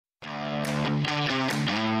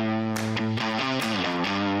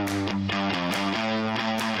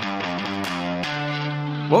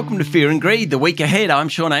Welcome to Fear and Greed, the week ahead. I'm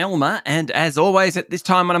Sean Aylmer, and as always at this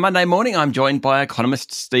time on a Monday morning, I'm joined by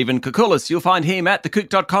economist Stephen Koukoulas. You'll find him at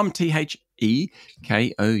thekouk.com, TheKouk,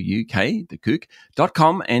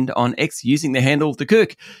 thekouk.com, and on X using the handle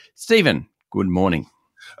thekouk. Stephen, good morning.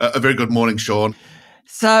 A very good morning, Sean.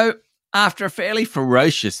 So, after a fairly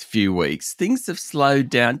ferocious few weeks, things have slowed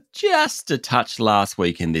down just a touch last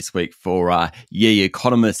week and this week for ye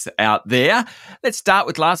economists out there. Let's start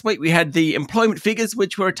with last week. We had the employment figures,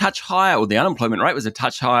 which were a touch higher, or the unemployment rate was a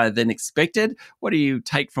touch higher than expected. What do you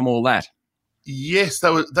take from all that? Yes,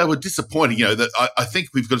 they were disappointing. You know, that I think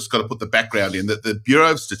we've just got to put the background in that the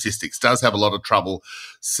Bureau of Statistics does have a lot of trouble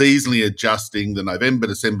seasonally adjusting the November,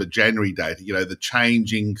 December, January data, you know, the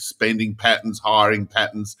changing spending patterns, hiring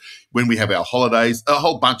patterns, when we have our holidays, a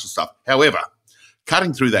whole bunch of stuff. However,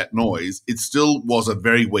 cutting through that noise, it still was a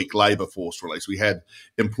very weak labour force release. We had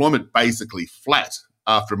employment basically flat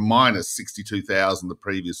after minus 62,000 the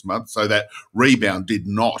previous month, so that rebound did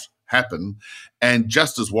not happen. And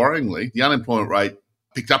just as worryingly, the unemployment rate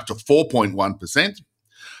picked up to 4.1%.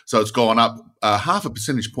 So it's gone up half a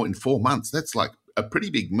percentage point in 4 months. That's like a pretty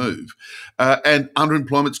big move. And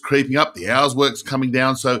underemployment's creeping up. The hours work's coming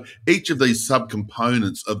down. So each of these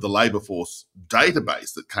subcomponents of the labour force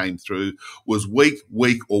database that came through was weak,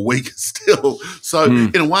 or weaker still. So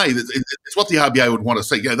in a way, it's what the RBA would want to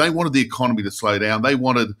see. You know, they wanted the economy to slow down. They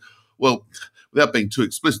wanted, well, without being too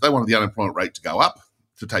explicit, they wanted the unemployment rate to go up,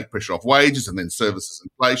 to take pressure off wages and then services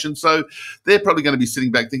inflation. So they're probably going to be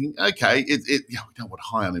sitting back thinking, okay, we don't want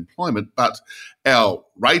high unemployment, but our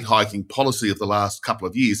rate hiking policy of the last couple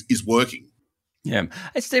of years is working. Yeah.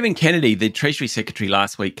 And Stephen Kennedy, the Treasury Secretary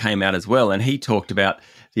last week, came out as well, and he talked about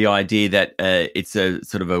the idea that it's a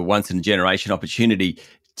sort of a once-in-a-generation opportunity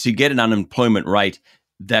to get an unemployment rate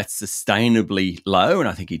that's sustainably low. And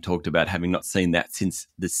I think he talked about having not seen that since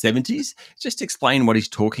the 70s. Just explain what he's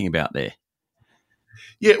talking about there.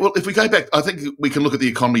 Yeah, well, if we go back, I think we can look at the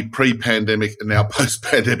economy pre-pandemic and now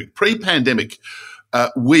post-pandemic. Pre-pandemic,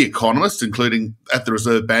 we economists, including at the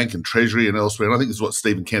Reserve Bank and Treasury and elsewhere, and I think this is what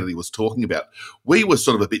Stephen Kennedy was talking about, we were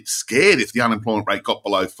sort of a bit scared if the unemployment rate got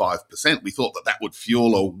below 5%. We thought that would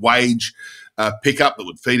fuel a wage pickup that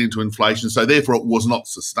would feed into inflation, so therefore it was not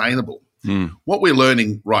sustainable. What we're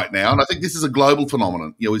learning right now, and I think this is a global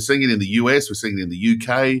phenomenon, you know, we're seeing it in the US, we're seeing it in the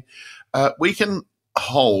UK, we can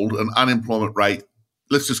hold an unemployment rate,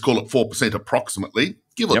 let's just call it 4% approximately,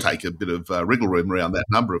 give or take a bit of wriggle room around that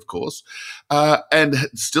number, of course, and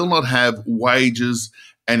still not have wages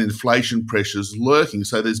and inflation pressures lurking.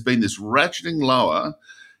 So there's been this ratcheting lower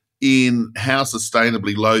in how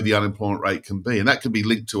sustainably low the unemployment rate can be. And that can be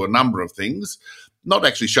linked to a number of things, not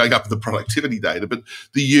actually showing up in the productivity data, but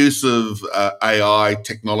the use of AI,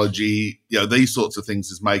 technology, you know, these sorts of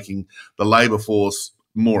things is making the labour force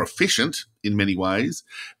more efficient in many ways,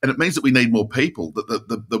 and it means that we need more people,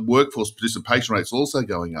 that the workforce participation rate's also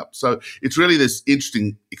going up. So it's really this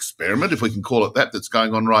interesting experiment, if we can call it that, that's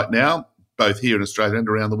going on right now, both here in Australia and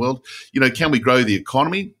around the world. You know, can we grow the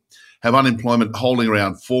economy, have unemployment holding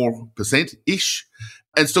around 4%-ish,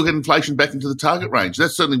 and still get inflation back into the target range?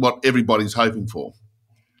 That's certainly what everybody's hoping for.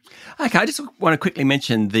 Okay, I just want to quickly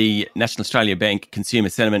mention the National Australia Bank Consumer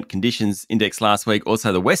Sentiment Conditions Index last week,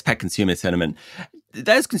 also the Westpac Consumer Sentiment.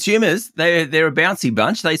 Those consumers, they're a bouncy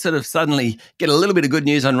bunch. They sort of suddenly get a little bit of good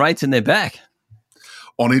news on rates and they're back.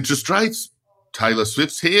 On interest rates, Taylor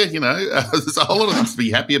Swift's here, you know, there's a whole lot of things to be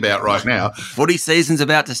happy about right now. Footy season's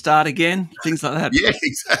about to start again, things like that. Yeah,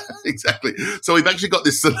 exactly. So we've actually got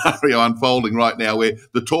this scenario unfolding right now where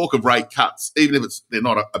the talk of rate cuts, even if they're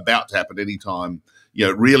not about to happen anytime, you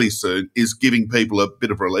know, really soon, is giving people a bit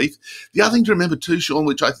of relief. The other thing to remember too, Sean,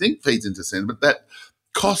 which I think feeds into sentiment, that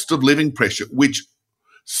cost of living pressure, which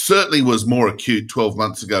certainly was more acute 12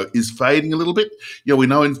 months ago, is fading a little bit. You know, we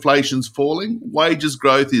know inflation's falling. Wages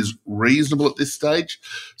growth is reasonable at this stage.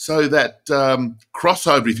 So that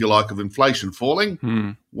crossover, if you like, of inflation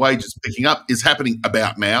falling, wages picking up is happening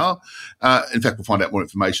about now. In fact, we'll find out more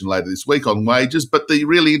information later this week on wages. But the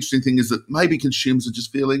really interesting thing is that maybe consumers are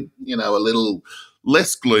just feeling, you know, a little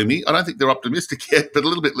less gloomy. I don't think they're optimistic yet, but a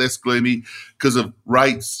little bit less gloomy because of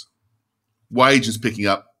rates, wages picking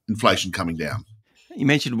up, inflation coming down. You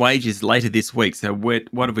mentioned wages later this week. So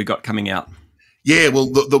what have we got coming out? Yeah, well,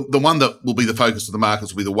 the one that will be the focus of the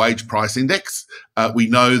markets will be the wage price index. We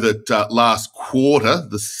know that last quarter,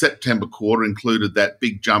 the September quarter, included that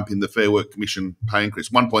big jump in the Fair Work Commission pay increase,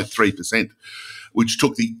 1.3%, which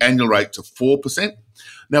took the annual rate to 4%.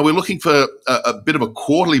 Now, we're looking for a bit of a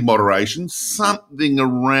quarterly moderation, something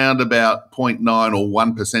around about 0.9 or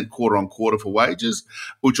 1% quarter on quarter for wages,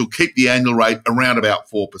 which will keep the annual rate around about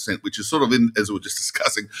 4%, which is sort of in, as we were just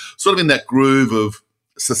discussing, sort of in that groove of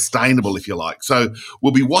sustainable, if you like. So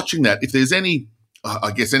we'll be watching that. If there's any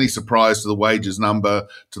surprise to the wages number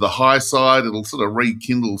to the high side, it'll sort of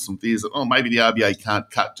rekindle some fears that, maybe the RBA can't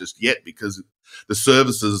cut just yet because the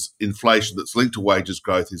services inflation that's linked to wages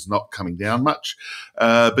growth is not coming down much.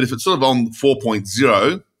 But if it's sort of on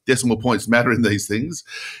 4.0, decimal points matter in these things,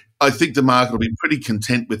 I think the market will be pretty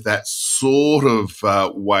content with that sort of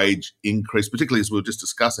wage increase, particularly as we were just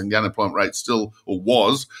discussing, the unemployment rate still, or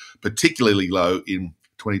was, particularly low in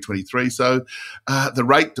 2023. So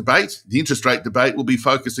the interest rate debate will be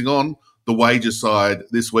focusing on the wages side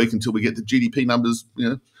this week until we get the GDP numbers,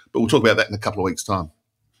 but we'll talk about that in a couple of weeks' time.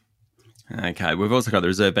 Okay, we've also got the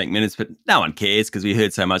Reserve Bank minutes, but no one cares because we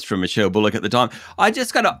heard so much from Michelle Bullock at the time.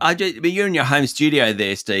 You're in your home studio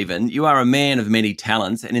there, Stephen. You are a man of many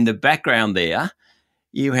talents, and in the background there,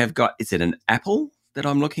 you have got, is it an apple that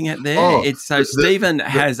I'm looking at there? Stephen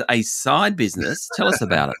has a side business. Tell us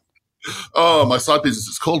about it. Oh, my side business,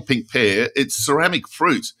 it's called Pink Pear. It's ceramic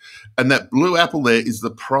fruit, and that blue apple there is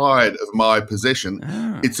the pride of my possession.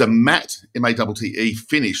 Oh. It's a matte, M-A-T-T-E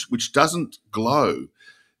finish, which doesn't glow.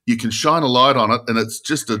 You can shine a light on it, and it's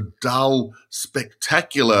just a dull,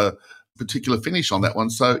 spectacular, particular finish on that one.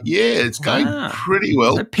 So, it's going pretty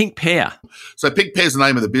well. So Pink Pear. So Pink Pear's the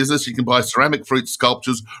name of the business. You can buy ceramic fruit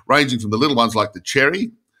sculptures ranging from the little ones like the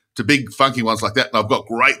cherry to big, funky ones like that. And I've got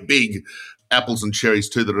great big apples and cherries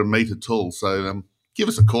too that are a metre tall. So give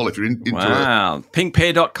us a call if you're into it. Wow.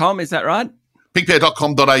 Pinkpear.com, is that right?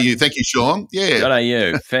 Pinkpear.com.au. Thank you, Sean. Yeah.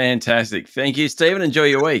 .au. Fantastic. Thank you, Stephen. Enjoy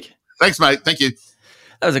your week. Thanks, mate. Thank you.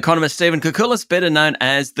 That was economist Stephen Koukoulas, better known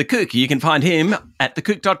as The Kook. You can find him at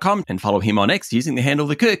thekook.com and follow him on X using the handle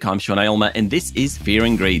The Kook. I'm Sean Aylmer, and this is Fear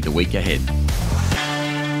and Greed, the week ahead.